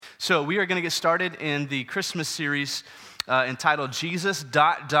So we are going to get started in the Christmas series entitled Jesus ...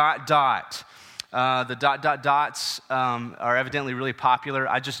 The ... dots are evidently really popular.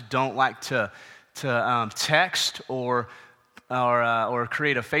 I just don't like to text or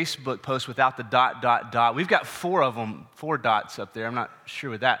create a Facebook post without the ... We've got 4 of them, 4 dots up there. I'm not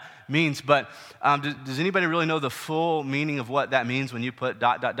sure what that means, but does anybody really know the full meaning of what that means when you put ...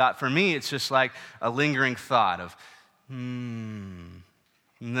 For me, it's just like a lingering thought of,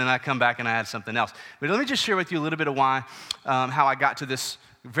 and then I come back and I add something else. But let me just share with you a little bit of why, how I got to this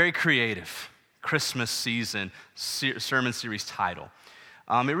very creative Christmas season sermon series title.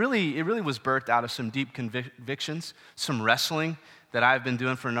 It really was birthed out of some deep convictions, some wrestling that I've been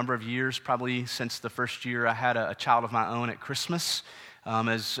doing for a number of years, probably since the first year I had a child of my own at Christmas.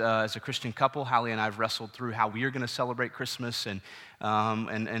 As a Christian couple, Hallie and I have wrestled through how we are going to celebrate Christmas and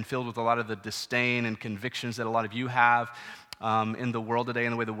filled with a lot of the disdain and convictions that a lot of you have in the world today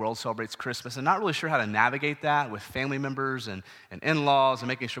and the way the world celebrates Christmas, and not really sure how to navigate that with family members and in-laws and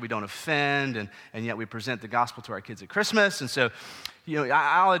making sure we don't offend, and yet we present the gospel to our kids at Christmas. And so,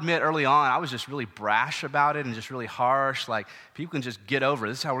 I'll admit early on, I was just really brash about it and just really harsh, like, people can just get over it.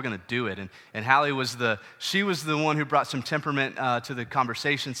 This is how we're going to do it. And Hallie was the one who brought some temperament to the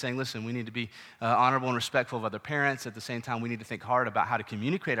conversation, saying, listen, we need to be honorable and respectful of other parents. At the same time, we need to think hard about how to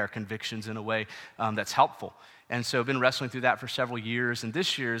communicate our convictions in a way that's helpful. And so I've been wrestling through that for several years. And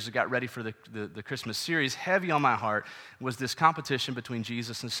this year, as I got ready for the Christmas series, heavy on my heart was this competition between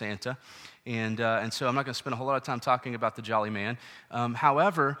Jesus and Santa. And so I'm not going to spend a whole lot of time talking about the Jolly Man.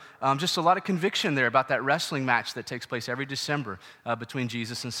 However, just a lot of conviction there about that wrestling match that takes place every December between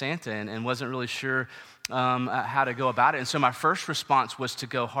Jesus and Santa, and wasn't really sure how to go about it. And so my first response was to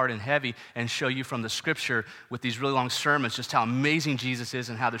go hard and heavy and show you from the scripture with these really long sermons just how amazing Jesus is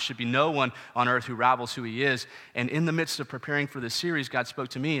and how there should be no one on earth who rivals who he is. And in the midst of preparing for this series, God spoke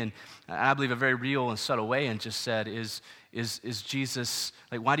to me, and I believe a very real and subtle way, and just said, is Jesus,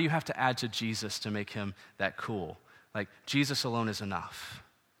 like, why do you have to add to Jesus to make him that cool? Like, Jesus alone is enough.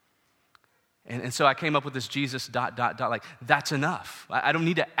 And so I came up with this Jesus ... like, that's enough. I don't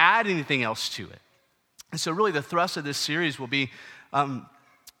need to add anything else to it. And so really the thrust of this series will be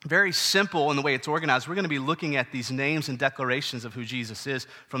very simple in the way it's organized. We're going to be looking at these names and declarations of who Jesus is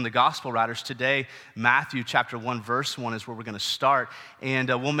from the gospel writers. Today, Matthew chapter 1, verse 1 is where we're going to start. And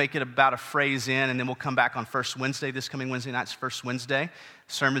we'll make it about a phrase in, and then we'll come back on First Wednesday. This coming Wednesday night's First Wednesday.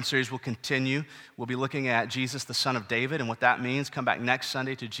 Sermon series will continue. We'll be looking at Jesus, the son of David, and what that means. Come back next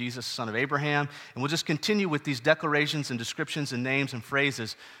Sunday to Jesus, son of Abraham. And we'll just continue with these declarations and descriptions and names and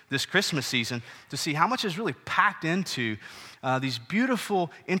phrases this Christmas season to see how much is really packed into these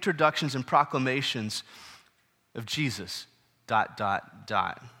beautiful introductions and proclamations of Jesus ... You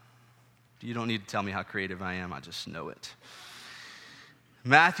don't need to tell me how creative I am. I just know it.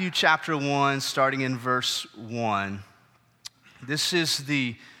 Matthew chapter 1, starting in verse 1. This is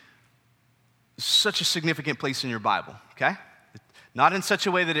such a significant place in your Bible, okay? Not in such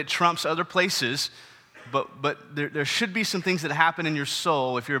a way that it trumps other places, but there should be some things that happen in your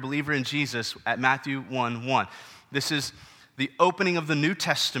soul if you're a believer in Jesus at Matthew 1:1. This is the opening of the New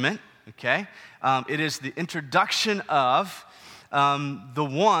Testament, okay? It is the introduction of the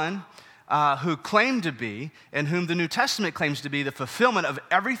one who claimed to be, and whom the New Testament claims to be, the fulfillment of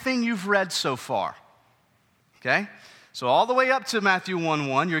everything you've read so far, okay? So all the way up to Matthew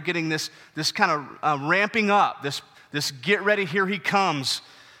 1:1, you're getting this kind of ramping up, this get ready, here he comes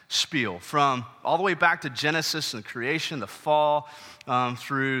spiel, from all the way back to Genesis and creation, the fall,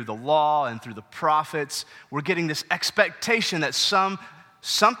 through the law and through the prophets. We're getting this expectation that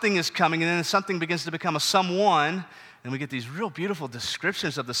something is coming, and then something begins to become a someone, and we get these real beautiful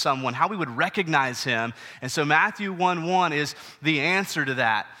descriptions of the someone, how we would recognize him. And so Matthew 1:1 is the answer to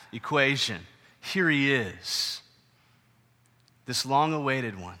that equation. Here he is. This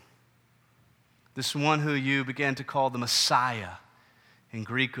long-awaited one, this one who you began to call the Messiah in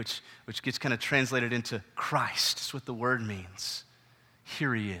Greek, which gets kind of translated into Christ. That's what the word means.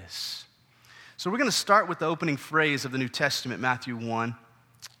 Here he is. So we're going to start with the opening phrase of the New Testament, Matthew 1.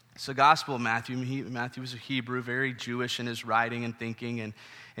 It's the Gospel of Matthew. Matthew was a Hebrew, very Jewish in his writing and thinking,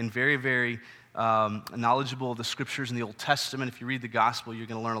 and very, very knowledgeable of the scriptures in the Old Testament. If you read the Gospel, you're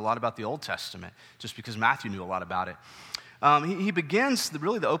going to learn a lot about the Old Testament, just because Matthew knew a lot about it. He begins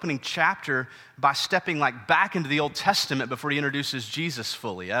the opening chapter by stepping back into the Old Testament before he introduces Jesus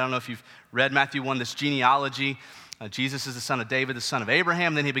fully. I don't know if you've read Matthew 1, this genealogy Jesus is the son of David, the son of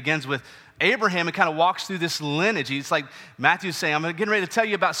Abraham. Then he begins with Abraham and kind of walks through this lineage. It's like Matthew's saying, I'm getting ready to tell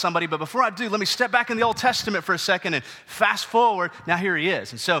you about somebody, but before I do, let me step back in the Old Testament for a second and fast forward. Now here he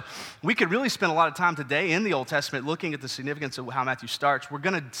is. And so we could really spend a lot of time today in the Old Testament looking at the significance of how Matthew starts. We're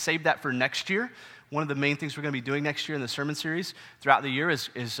going to save that for next year. One of the main things we're going to be doing next year in the sermon series throughout the year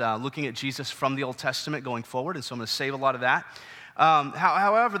is looking at Jesus from the Old Testament going forward, and so I'm going to save a lot of that.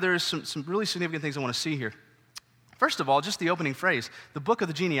 However, there's some really significant things I want to see here. First of all, just the opening phrase, the book of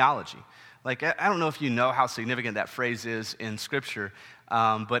the genealogy. Like, I don't know if you know how significant that phrase is in Scripture,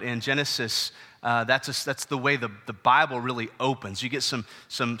 but in Genesis, that's the way the Bible really opens. You get some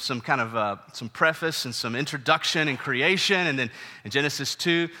kind of some preface and some introduction and creation, and then in Genesis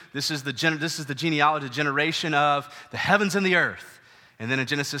 2, this is the genealogy, generation of the heavens and the earth. And then in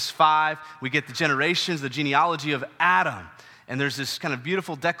Genesis 5, we get the generations, the genealogy of Adam. And there's this kind of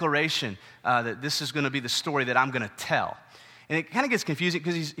beautiful declaration that this is going to be the story that I'm going to tell. And it kind of gets confusing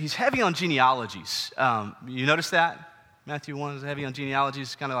because he's heavy on genealogies. You notice that? Matthew 1 is heavy on genealogies.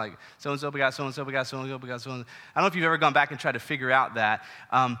 It's kind of like so-and-so begot so-and-so begot so-and-so begot so-and-so. I don't know if you've ever gone back and tried to figure out that.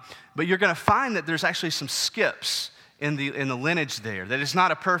 But you're going to find that there's actually some skips in the lineage there. That it's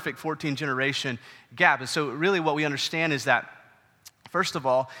not a perfect 14-generation gap. And so really what we understand is that first of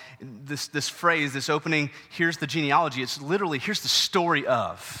all, this phrase, this opening, here's the genealogy, it's literally, here's the story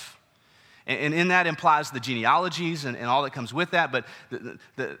of. And in that implies the genealogies and all that comes with that, but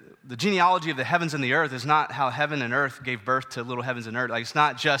the genealogy of the heavens and the earth is not how heaven and earth gave birth to little heavens and earth. Like, it's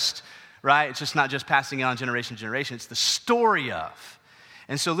not just, right? It's just not just passing on generation to generation. It's the story of.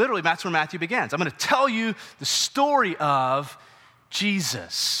 And so literally, that's where Matthew begins. I'm going to tell you the story of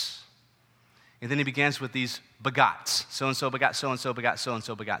Jesus. And then he begins with these begots. So-and-so begot so-and-so begot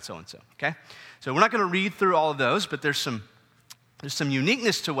so-and-so begot so-and-so, okay? So we're not going to read through all of those, but there's some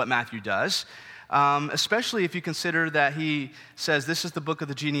uniqueness to what Matthew does, especially if you consider that he says this is the book of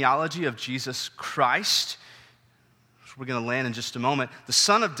the genealogy of Jesus Christ. We're going to land in just a moment. The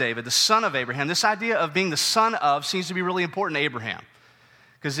son of David, the son of Abraham. This idea of being the son of seems to be really important to Abraham,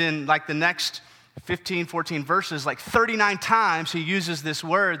 because in like the next 15, 14 verses, like 39 times he uses this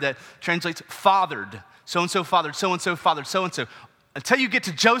word that translates fathered. So-and-so fathered, so-and-so fathered, so-and-so, until you get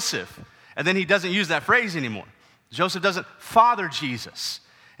to Joseph. And then he doesn't use that phrase anymore. Joseph doesn't father Jesus.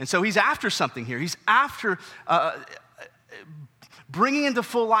 And so he's after something here. He's after bringing into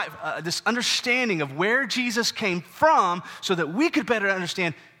full life this understanding of where Jesus came from so that we could better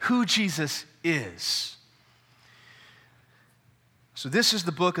understand who Jesus is. So this is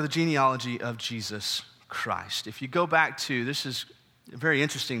the book of the genealogy of Jesus Christ. If you go back to, this is very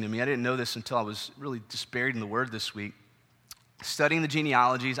interesting to me. I didn't know this until I was really just buried in the Word this week. Studying the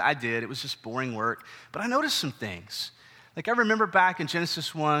genealogies, I did. It was just boring work. But I noticed some things. Like, I remember back in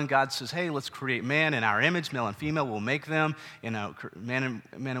Genesis 1, God says, hey, let's create man in our image, male and female, we'll make them. You know, man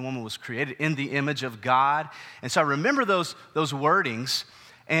and woman was created in the image of God. And so I remember those wordings.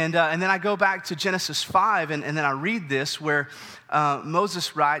 And then I go back to Genesis 5, and then I read this where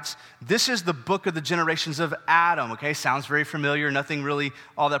Moses writes, this is the book of the generations of Adam. Okay, sounds very familiar, nothing really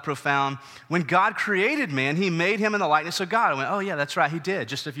all that profound. When God created man, he made him in the likeness of God. I went, oh yeah, that's right, he did,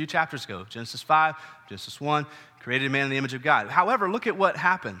 just a few chapters ago. Genesis 5, Genesis 1, created man in the image of God. However, look at what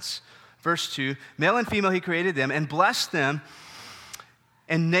happens. Verse 2, male and female he created them and blessed them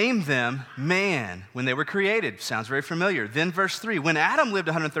and named them man when they were created. Sounds very familiar. Then verse 3, when Adam lived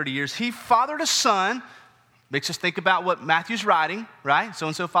 130 years, he fathered a son. Makes us think about what Matthew's writing, right?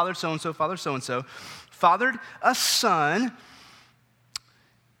 So-and-so fathered so-and-so, fathered so-and-so. Fathered a son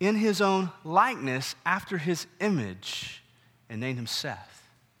in his own likeness after his image and named him Seth.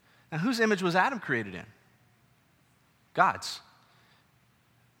 Now, whose image was Adam created in? God's.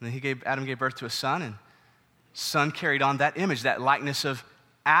 And then Adam gave birth to a son, and son carried on that image, that likeness of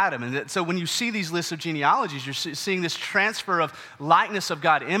Adam. And so when you see these lists of genealogies, you're seeing this transfer of likeness of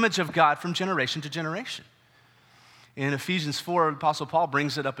God, image of God from generation to generation. In Ephesians 4, Apostle Paul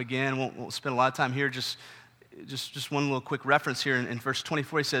brings it up again. Won't spend a lot of time here, just one little quick reference here. In verse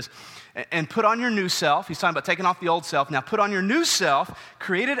 24, he says, and put on your new self. He's talking about taking off the old self. Now put on your new self,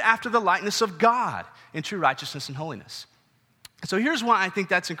 created after the likeness of God in true righteousness and holiness. So here's why I think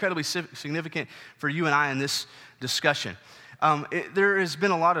that's incredibly significant for you and I in this discussion. There has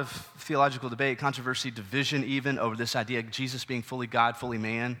been a lot of theological debate, controversy, division even over this idea of Jesus being fully God, fully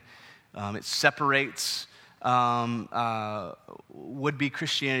man. It separates would-be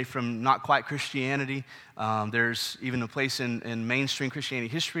Christianity from not quite Christianity. There's even a place in mainstream Christianity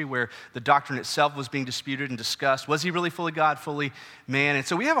history where the doctrine itself was being disputed and discussed. Was he really fully God, fully man? And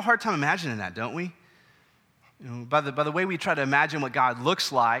so we have a hard time imagining that, don't we? You know, by the way we try to imagine what God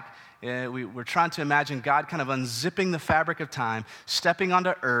looks like, we're trying to imagine God kind of unzipping the fabric of time, stepping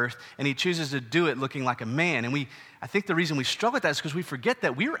onto earth, and he chooses to do it looking like a man. And I think the reason we struggle with that is because we forget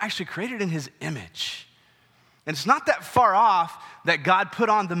that we were actually created in his image. And it's not that far off that God put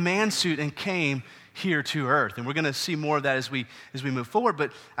on the man suit and came here to earth. And we're going to see more of that as we move forward.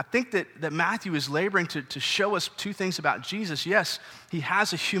 But I think that Matthew is laboring to show us two things about Jesus. Yes, he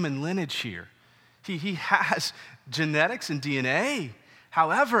has a human lineage here. He has genetics and DNA.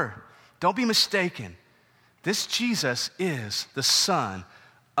 However, don't be mistaken. This Jesus is the Son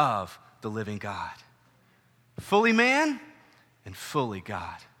of the living God. Fully man and fully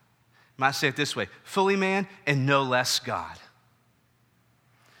God. I might say it this way, fully man and no less God.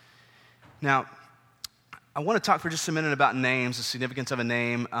 Now, I want to talk for just a minute about names, the significance of a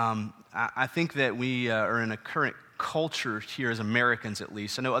name. I think that we are in a current culture here as Americans at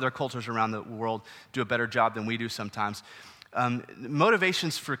least. I know other cultures around the world do a better job than we do sometimes.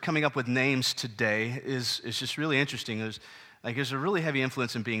 Motivations for coming up with names today is just really interesting. There's a really heavy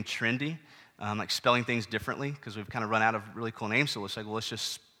influence in being trendy, like spelling things differently, because we've kind of run out of really cool names. So it's like, well, let's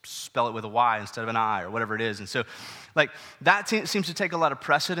just spell it with a Y instead of an I or whatever it is. And so that seems to take a lot of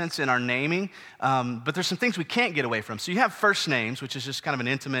precedence in our naming, but there's some things we can't get away from. So you have first names, which is just kind of an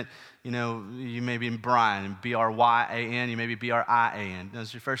intimate, you may be Brian, B-R-Y-A-N, you may be B-R-I-A-N.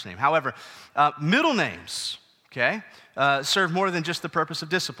 That's your first name. However, middle names, okay, serve more than just the purpose of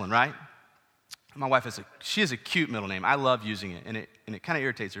discipline, right? My wife she has a cute middle name. I love using it, and it kind of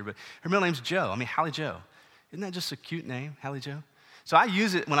irritates her, but her middle name's Joe. I mean, Hallie Joe. Isn't that just a cute name, Hallie Joe? So I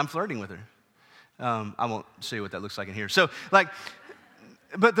use it when I'm flirting with her. I won't show you what that looks like in here.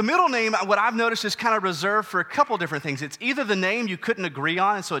 But the middle name, what I've noticed is kind of reserved for a couple different things. It's either the name you couldn't agree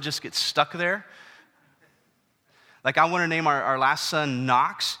on, and so it just gets stuck there. Like I want to name our last son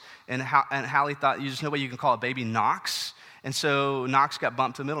Knox, and Hallie thought, there's no way you can call a baby Knox. And so Knox got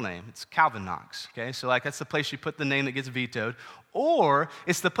bumped to the middle name. It's Calvin Knox, okay? So that's the place you put the name that gets vetoed. Or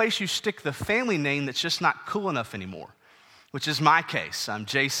it's the place you stick the family name that's just not cool enough anymore, which is my case. I'm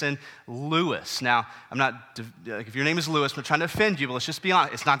Jason Lewis. Now, I'm not, if your name is Lewis, I'm not trying to offend you, but let's just be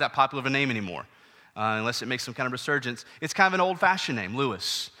honest, it's not that popular of a name anymore, unless it makes some kind of resurgence. It's kind of an old-fashioned name,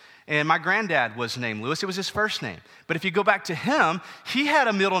 Lewis. And my granddad was named Lewis. It was his first name. But if you go back to him, he had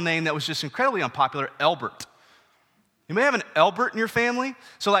a middle name that was just incredibly unpopular, Elbert. You may have an Elbert in your family.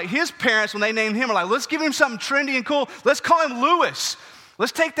 So his parents, when they named him, were like, let's give him something trendy and cool. Let's call him Lewis.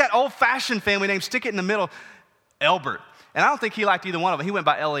 Let's take that old-fashioned family name, stick it in the middle, Elbert. And I don't think he liked either one of them. He went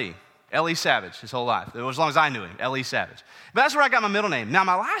by L.E. L.E. Savage his whole life, as long as I knew him, L.E. Savage. But that's where I got my middle name. Now,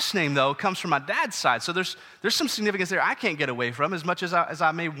 my last name, though, comes from my dad's side. So there's some significance there I can't get away from as much as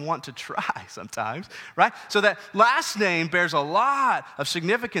I may want to try sometimes, right? So that last name bears a lot of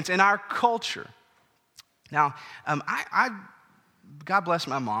significance in our culture. Now, God bless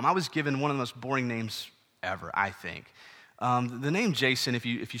my mom. I was given one of the most boring names ever, I think. The name Jason, if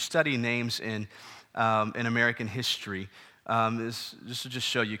you study names in American history, is just to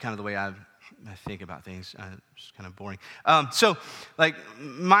show you kind of the way I think about things. It's kind of boring. So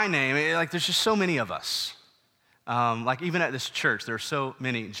my name, there's just so many of us. Even at this church, there are so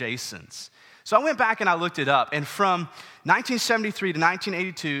many Jasons. So I went back and I looked it up, and from 1973 to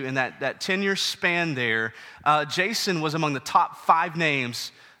 1982, in that 10-year span there, Jason was among the top 5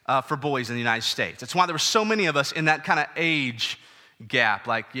 names for boys in the United States. That's why there were so many of us in that kind of age gap,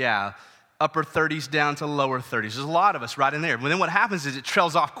 upper 30s down to lower 30s. There's a lot of us right in there. But then what happens is it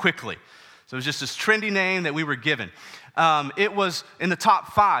trails off quickly. So it was just this trendy name that we were given. It was in the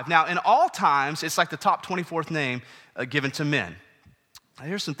top 5. Now, in all times, it's like the top 24th name given to men. Now,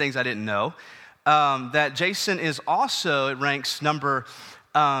 here's some things I didn't know. That Jason is also, it ranks number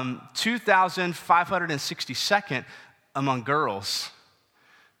 2,562nd among girls.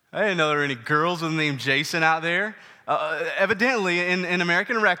 I didn't know there were any girls with the name Jason out there. Evidently, in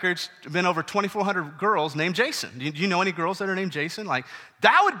American records, there have been over 2,400 girls named Jason. Do you know any girls that are named Jason?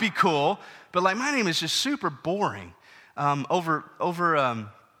 That would be cool, but my name is just super boring. Over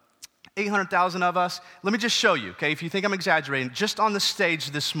 800,000 of us. Let me just show you, okay? If you think I'm exaggerating, just on the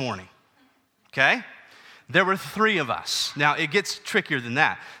stage this morning, okay? There were 3 of us. Now, it gets trickier than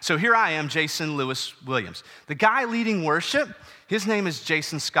that. So here I am, Jason Lewis Williams. The guy leading worship, his name is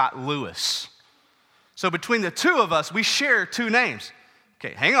Jason Scott Lewis. So between the 2 of us, we share 2 names.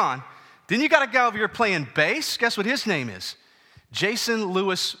 Okay, hang on. Then you got a guy over here playing bass. Guess what his name is? Jason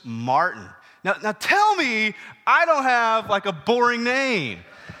Lewis Martin. Now tell me I don't have a boring name.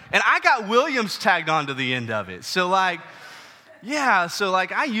 And I got Williams tagged onto the end of it. So Yeah, so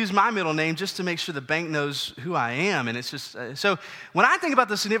like I use my middle name just to make sure the bank knows who I am. And it's just, so when I think about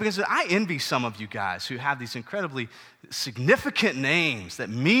the significance, I envy some of you guys who have these incredibly significant names that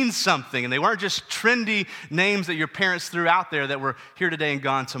mean something. And they weren't just trendy names that your parents threw out there that were here today and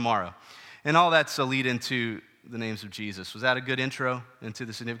gone tomorrow. And all that's a lead into the names of Jesus. Was that a good intro into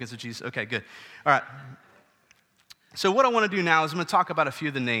the significance of Jesus? Okay, good. All right. So what I want to do now is I'm going to talk about a few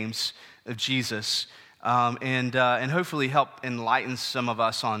of the names of Jesus. And hopefully help enlighten some of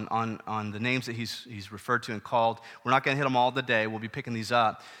us on the names that he's referred to and called. We're not going to hit them all today. We'll be picking these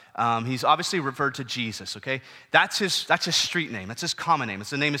up. He's obviously referred to Jesus, okay? That's his street name. That's his common name. It's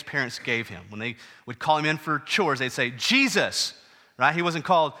the name his parents gave him. When they would call him in for chores, they'd say, Jesus, right? He wasn't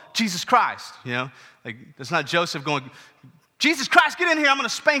called Jesus Christ, you know? Like, it's not Joseph going, Jesus Christ, get in here, I'm going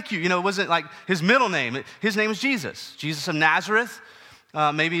to spank you. You know, it wasn't like his middle name. His name was Jesus. Jesus of Nazareth,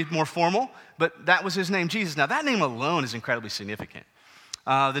 maybe more formal. But that was his name, Jesus. Now, that name alone is incredibly significant.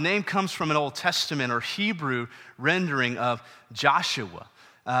 The name comes from an Old Testament or Hebrew rendering of Joshua,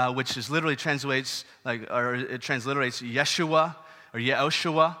 which is literally transliterates Yeshua or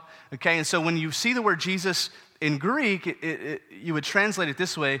Yehoshua. Okay, and so when you see the word Jesus in Greek, you would translate it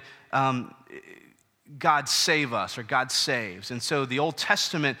this way: God save us, or God saves. And so the Old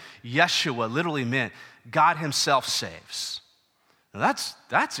Testament Yeshua literally meant God Himself saves. Now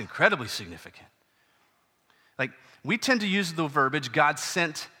that's incredibly significant. Like, we tend to use the verbiage, God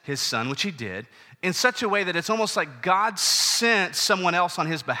sent His Son, which He did, in such a way that it's almost like God sent someone else on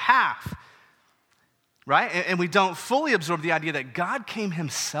His behalf, right? And we don't fully absorb the idea that God came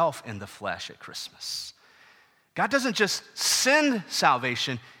Himself in the flesh at Christmas. God doesn't just send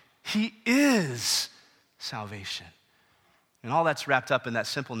salvation, He is salvation. And all that's wrapped up in that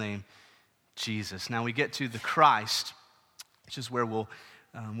simple name, Jesus. Now we get to the Christ, which is where we'll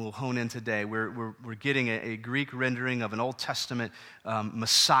hone in today. We're getting a Greek rendering of an Old Testament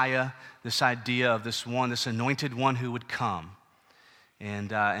Messiah, this idea of this anointed one who would come.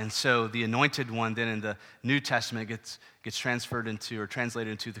 And so the anointed one then in the New Testament gets transferred into or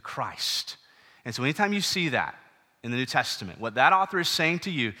translated into the Christ. And so anytime you see that in the New Testament, what that author is saying to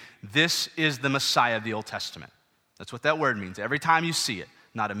you, this is the Messiah of the Old Testament. That's what that word means. Every time you see it.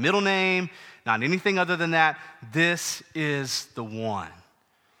 Not a middle name, not anything other than that. This is the one.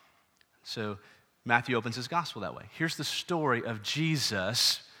 So Matthew opens his gospel that way. Here's the story of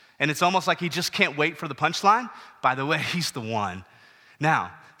Jesus, and it's almost like he just can't wait for the punchline. By the way, he's the one.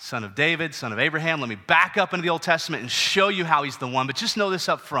 Now, son of David, son of Abraham, let me back up into the Old Testament and show you how he's the one, but just know this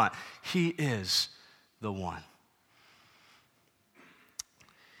up front. He is the one.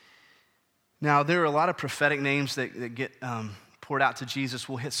 Now, there are a lot of prophetic names that get poured out to Jesus.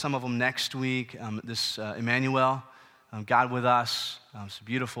 We'll hit some of them next week. This Emmanuel, God with us, it's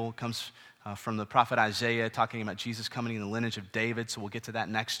beautiful. It comes from the prophet Isaiah, talking about Jesus coming in the lineage of David. So we'll get to that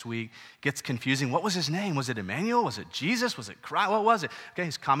next week. Gets confusing. What was his name? Was it Emmanuel? Was it Jesus? Was it Christ? What was it? Okay,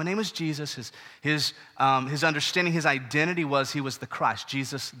 his common name was Jesus. His understanding, his identity was he was the Christ,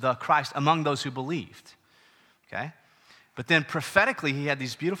 Jesus the Christ, among those who believed. Okay? But then prophetically, he had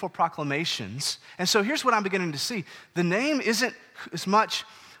these beautiful proclamations. And so here's what I'm beginning to see. The name isn't as much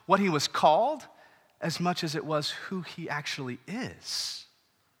what he was called as much as it was who he actually is.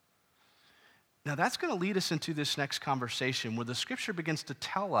 Now, that's going to lead us into this next conversation where the scripture begins to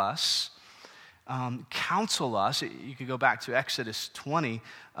tell us, counsel us. You could go back to Exodus 20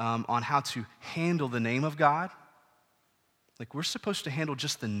 on how to handle the name of God. Like, we're supposed to handle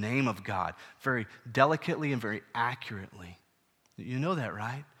just the name of God very delicately and very accurately. You know that,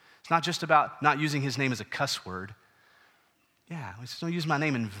 right? It's not just about not using his name as a cuss word. Yeah, we just don't use my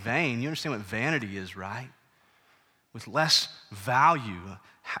name in vain. You understand what vanity is, right? With less value,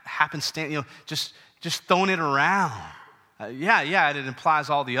 happenstance, just throwing it around. It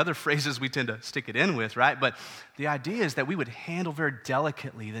implies all the other phrases we tend to stick it in with, right? But the idea is that we would handle very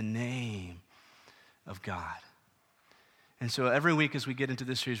delicately the name of God. And so every week as we get into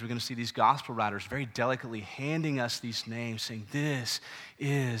this series, we're going to see these gospel writers very delicately handing us these names, saying, this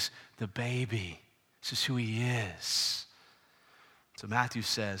is the baby. This is who he is. So Matthew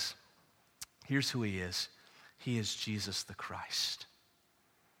says, here's who he is. He is Jesus the Christ.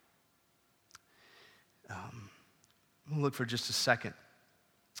 We'll look for just a second.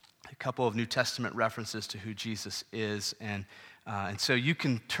 A couple of New Testament references to who Jesus is. And so you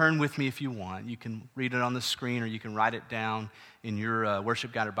can turn with me if you want. You can read it on the screen or you can write it down in your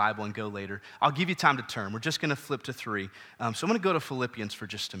worship guide or Bible and go later. I'll give you time to turn. We're just going to flip to 3. So I'm going to go to Philippians for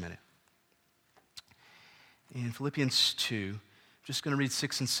just a minute. In Philippians 2, I'm just going to read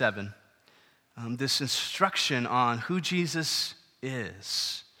 6 and 7. This instruction on who Jesus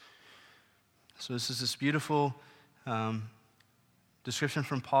is. So this is this beautiful description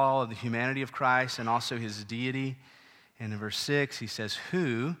from Paul of the humanity of Christ and also his deity. And in verse 6, he says,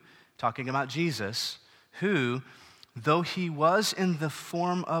 who, talking about Jesus, who, though he was in the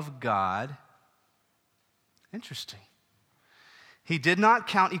form of God, interesting, he did not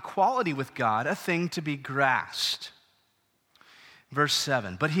count equality with God a thing to be grasped. Verse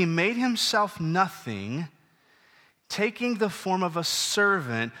 7, but he made himself nothing, taking the form of a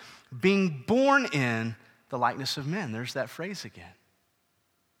servant, being born in the likeness of men. There's that phrase again.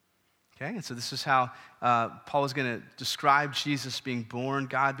 Okay, and so this is how Paul is going to describe Jesus being born,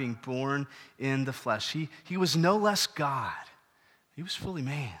 God being born in the flesh. He was no less God. He was fully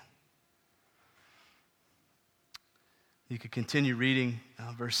man. You could continue reading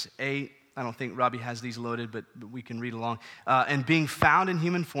verse 8. I don't think Robbie has these loaded, but we can read along. And being found in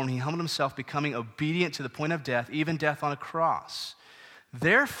human form, he humbled himself, becoming obedient to the point of death, even death on a cross.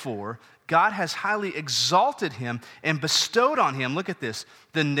 Therefore, God has highly exalted him and bestowed on him, look at this,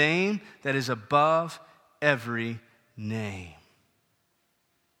 the name that is above every name.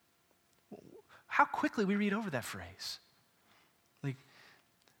 How quickly we read over that phrase. Like,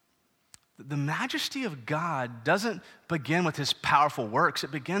 the majesty of God doesn't begin with his powerful works.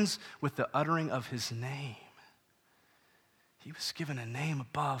 It begins with the uttering of his name. He was given a name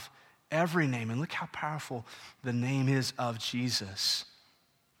above every name. And look how powerful the name is of Jesus.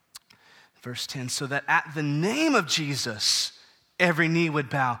 Verse 10, so that at the name of Jesus, every knee would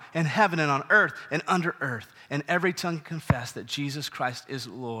bow in heaven and on earth and under earth, and every tongue confess that Jesus Christ is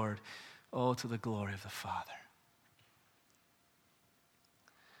Lord. Oh, to the glory of the Father.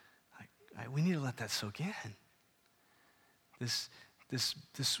 We need to let that soak in. This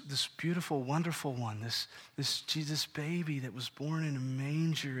beautiful, wonderful one, this Jesus baby that was born in a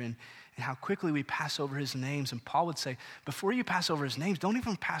manger, and how quickly we pass over his names. And Paul would say, before you pass over his names, don't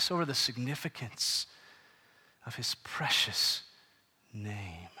even pass over the significance of his precious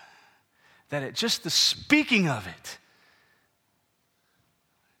name. That just the speaking of it,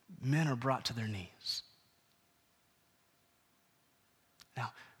 men are brought to their knees.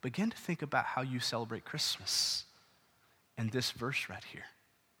 Now, begin to think about how you celebrate Christmas in this verse right here.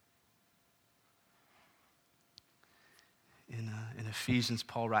 In Ephesians,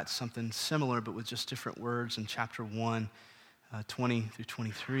 Paul writes something similar, but with just different words. In chapter 1, 20 through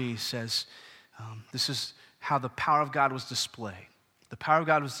 23, he says, this is how the power of God was displayed. The power of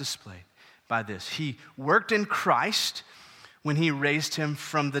God was displayed by this. He worked in Christ when he raised him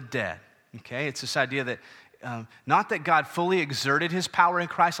from the dead. Okay, it's this idea that not that God fully exerted his power in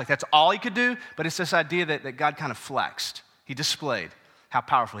Christ, like that's all he could do, but it's this idea that God kind of flexed. He displayed how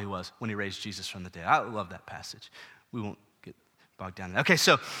powerful he was when he raised Jesus from the dead. I love that passage. We won't get bogged down in that. Okay,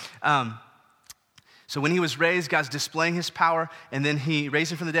 so when he was raised, God's displaying his power, and then he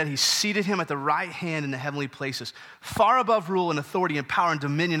raised him from the dead. He seated him at the right hand in the heavenly places, far above rule and authority and power and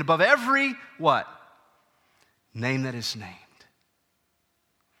dominion, above every, what? Name that is named.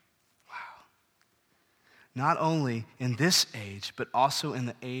 Not only in this age, but also in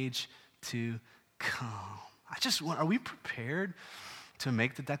the age to come. I just want, are we prepared to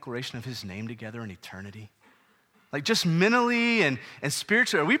make the declaration of his name together in eternity? Like just mentally and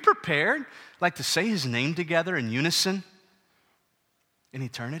spiritually, are we prepared like to say his name together in unison in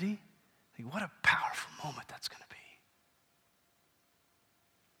eternity? Like what a powerful moment that's going to be.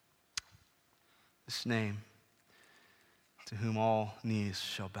 This name to whom all knees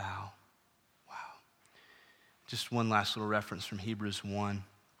shall bow. Just one last little reference from Hebrews 1. I'll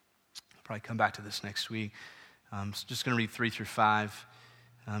probably come back to this next week. I'm just going to read 3 through 5.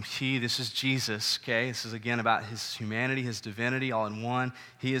 This is Jesus, okay? This is again about his humanity, his divinity, all in one.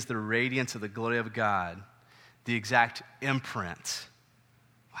 He is the radiance of the glory of God, the exact imprint.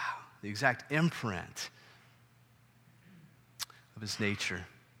 Wow, the exact imprint of his nature.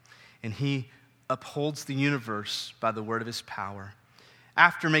 And he upholds the universe by the word of his power.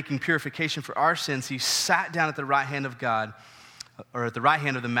 After making purification for our sins, he sat down at the right hand of God, or at the right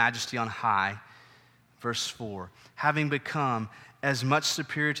hand of the majesty on high. Verse 4, having become as much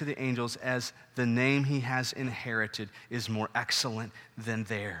superior to the angels as the name he has inherited is more excellent than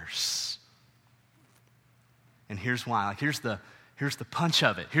theirs. And here's why. Like here's the punch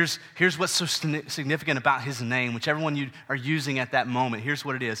of it. Here's what's so significant about his name, whichever one you are using at that moment. Here's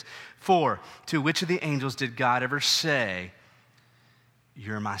what it is. For to which of the angels did God ever say,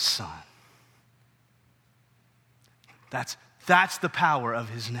 "You're my son"? That's the power of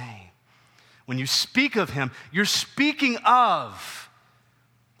his name. When you speak of him, you're speaking of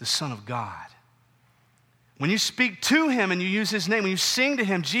the Son of God. When you speak to him and you use his name, when you sing to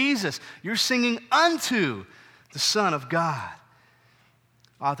him, Jesus, you're singing unto the Son of God.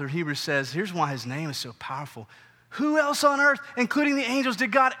 Author of Hebrews says, here's why his name is so powerful. Who else on earth, including the angels,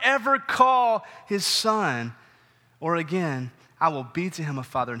 did God ever call his son? Or again, I will be to him a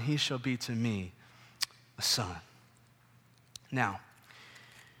father, and he shall be to me a son. Now,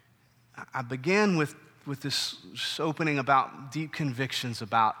 I began with this opening about deep convictions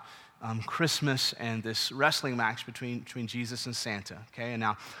about Christmas and this wrestling match between Jesus and Santa, okay? And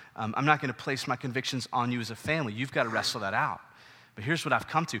now, I'm not going to place my convictions on you as a family. You've got to wrestle that out. But here's what I've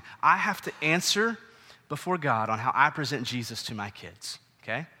come to. I have to answer before God on how I present Jesus to my kids,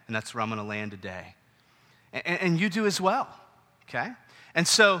 okay? And that's where I'm going to land today. And you do as well, okay? And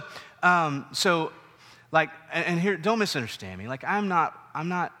so here, don't misunderstand me. Like, I'm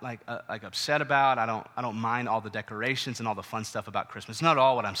not like upset about. I don't mind all the decorations and all the fun stuff about Christmas. It's not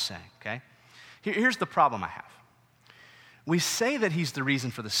all what I'm saying. Okay, here's the problem I have. We say that he's the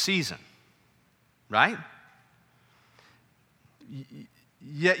reason for the season, right?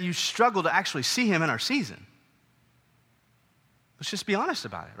 Yet you struggle to actually see him in our season. Let's just be honest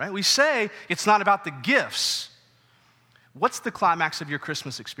about it, right? We say it's not about the gifts. What's the climax of your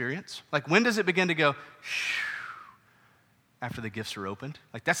Christmas experience? Like, when does it begin to go after the gifts are opened?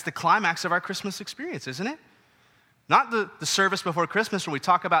 Like, that's the climax of our Christmas experience, isn't it? Not the service before Christmas where we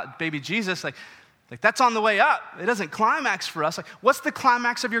talk about baby Jesus. Like that's on the way up. It doesn't climax for us. Like, what's the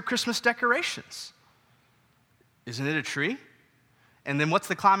climax of your Christmas decorations? Isn't it a tree? And then what's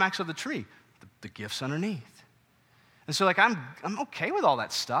the climax of the tree? The gifts underneath. And so, like, I'm okay with all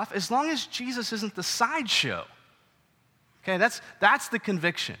that stuff as long as Jesus isn't the sideshow. Okay, that's the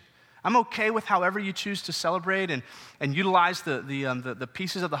conviction. I'm okay with however you choose to celebrate and utilize the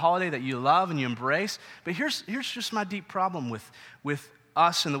pieces of the holiday that you love and you embrace. But here's just my deep problem with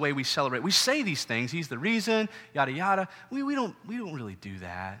us and the way we celebrate. We say these things. He's the reason, yada yada. We don't really do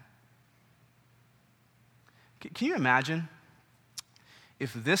that. Can you imagine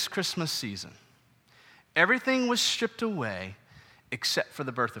if this Christmas season everything was stripped away except for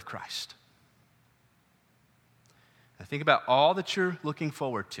the birth of Christ? Now think about all that you're looking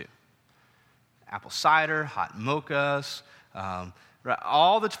forward to. Apple cider, hot mochas,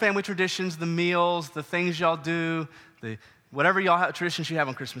 all the family traditions, the meals, the things y'all do, whatever y'all have, traditions you have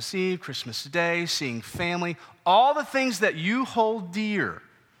on Christmas Eve, Christmas Day, seeing family, all the things that you hold dear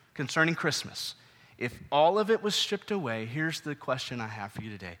concerning Christmas. If all of it was stripped away, here's the question I have for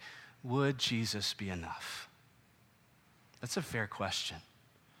you today. Would Jesus be enough? That's a fair question.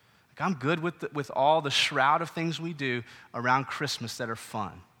 Like, I'm good with all the shroud of things we do around Christmas that are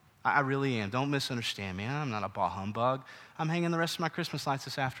fun. I really am. Don't misunderstand me. I'm not a bah humbug. I'm hanging the rest of my Christmas lights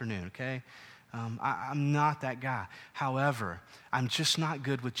this afternoon, okay? I'm not that guy. However, I'm just not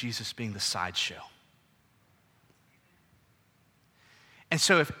good with Jesus being the sideshow. And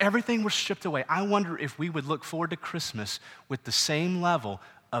so if everything were stripped away, I wonder if we would look forward to Christmas with the same level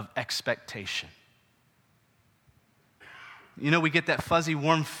of expectation. You know, we get that fuzzy,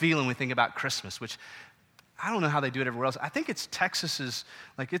 warm feeling when we think about Christmas, which I don't know how they do it everywhere else. I think it's Texas's,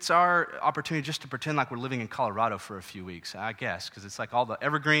 like, it's our opportunity just to pretend like we're living in Colorado for a few weeks, I guess, because it's like all the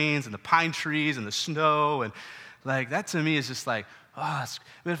evergreens and the pine trees and the snow, and like that to me is just like, but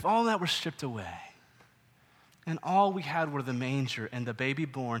if all that were stripped away, and all we had were the manger and the baby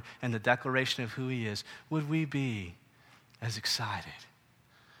born and the declaration of who he is, would we be as excited?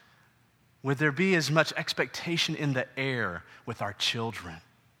 Would there be as much expectation in the air with our children?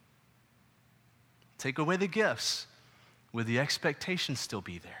 Take away the gifts. Would the expectation still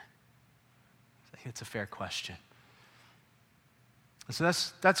be there? I think it's a fair question. And so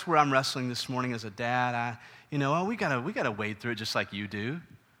that's where I'm wrestling this morning as a dad. We gotta wade through it just like you do.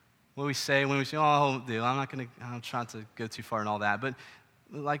 What we say when we say, I'm trying to go too far and all that. But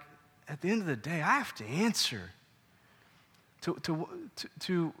like at the end of the day, I have to answer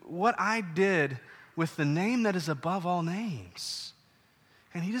to what I did with the name that is above all names.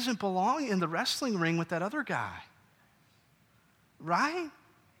 And he doesn't belong in the wrestling ring with that other guy. Right?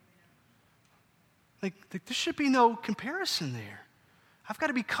 Like there should be no comparison there. I've got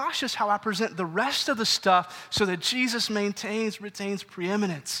to be cautious how I present the rest of the stuff so that Jesus retains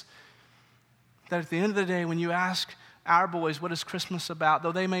preeminence. That at the end of the day, when you ask our boys, what is Christmas about?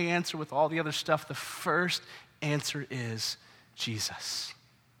 Though they may answer with all the other stuff, the first answer is Jesus.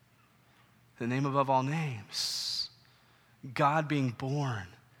 The name above all names. God being born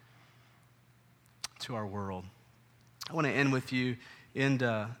to our world. I want to end with you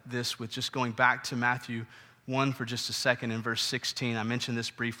this with just going back to Matthew 1 for just a second in verse 16. I mentioned this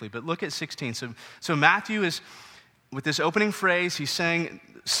briefly, but look at 16. So Matthew is, with this opening phrase, he's saying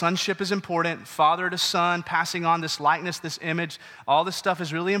sonship is important, father to son, passing on this likeness, this image, all this stuff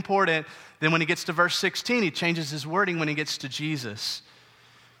is really important. Then when he gets to verse 16, he changes his wording when he gets to Jesus.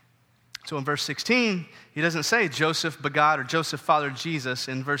 So in verse 16, he doesn't say Joseph begot or Joseph fathered Jesus.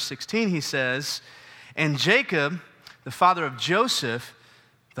 In verse 16, he says, and Jacob, the father of Joseph,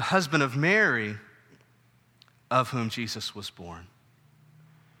 the husband of Mary, of whom Jesus was born,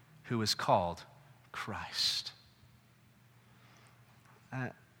 who is called Christ.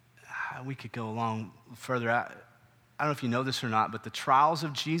 We could go along further. I don't know if you know this or not, but the trials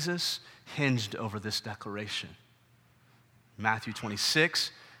of Jesus hinged over this declaration. Matthew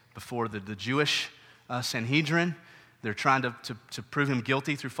 26, before the Jewish Sanhedrin, they're trying to prove him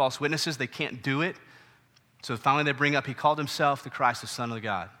guilty through false witnesses. They can't do it. So finally they bring up, he called himself the Christ, the Son of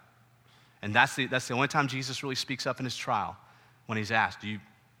God. And that's the only time Jesus really speaks up in his trial, when he's asked,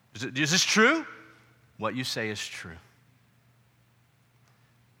 is this true? What you say is true.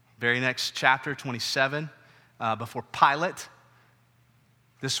 Very next chapter, 27, before Pilate,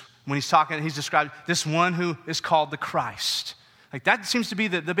 when he's talking, he's described this one who is called the Christ. Like that seems to be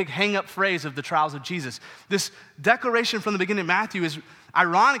the big hang-up phrase of the trials of Jesus. This declaration from the beginning of Matthew is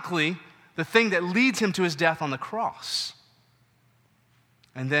ironically the thing that leads him to his death on the cross.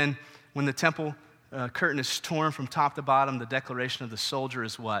 And then when the temple curtain is torn from top to bottom, the declaration of the soldier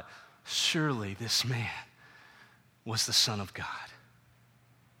is what? Surely this man was the Son of God.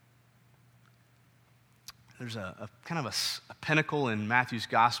 There's a kind of a pinnacle in Matthew's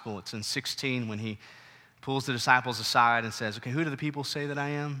gospel. It's in 16 when he pulls the disciples aside and says, okay, who do the people say that I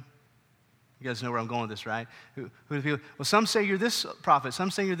am? You guys know where I'm going with this, right? Who do the people? Well, some say you're this prophet. Some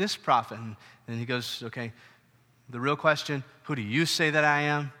say you're this prophet. And then he goes, okay, the real question, who do you say that I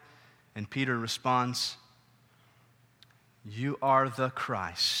am? And Peter responds, you are the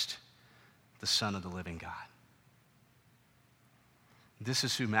Christ, the Son of the living God. This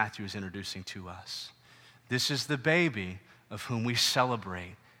is who Matthew is introducing to us. This is the baby of whom we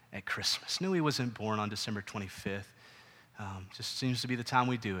celebrate at Christmas. Knew he wasn't born on December 25th. Just seems to be the time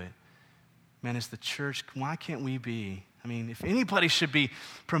we do it. Man, as the church, why can't we be? I mean, if anybody should be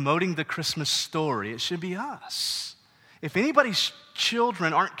promoting the Christmas story, it should be us. If anybody's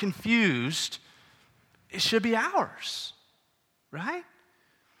children aren't confused, it should be ours, right?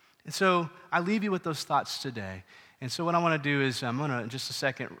 And so I leave you with those thoughts today. And so what I want to do is I'm going to, in just a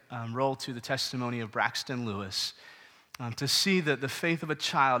second, roll to the testimony of Braxton Lewis to see that the faith of a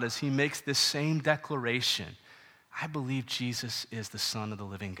child as he makes this same declaration. I believe Jesus is the Son of the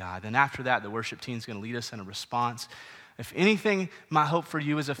living God. And after that, the worship team is going to lead us in a response. If anything, my hope for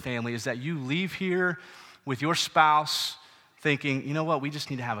you as a family is that you leave here with your spouse thinking, you know what, we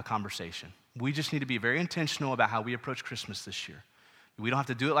just need to have a conversation. We just need to be very intentional about how we approach Christmas this year. We don't have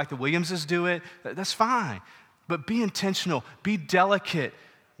to do it like the Williamses do it. That's fine. But be intentional, be delicate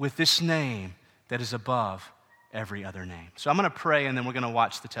with this name that is above every other name. So I'm going to pray, and then we're going to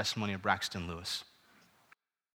watch the testimony of Braxton Lewis.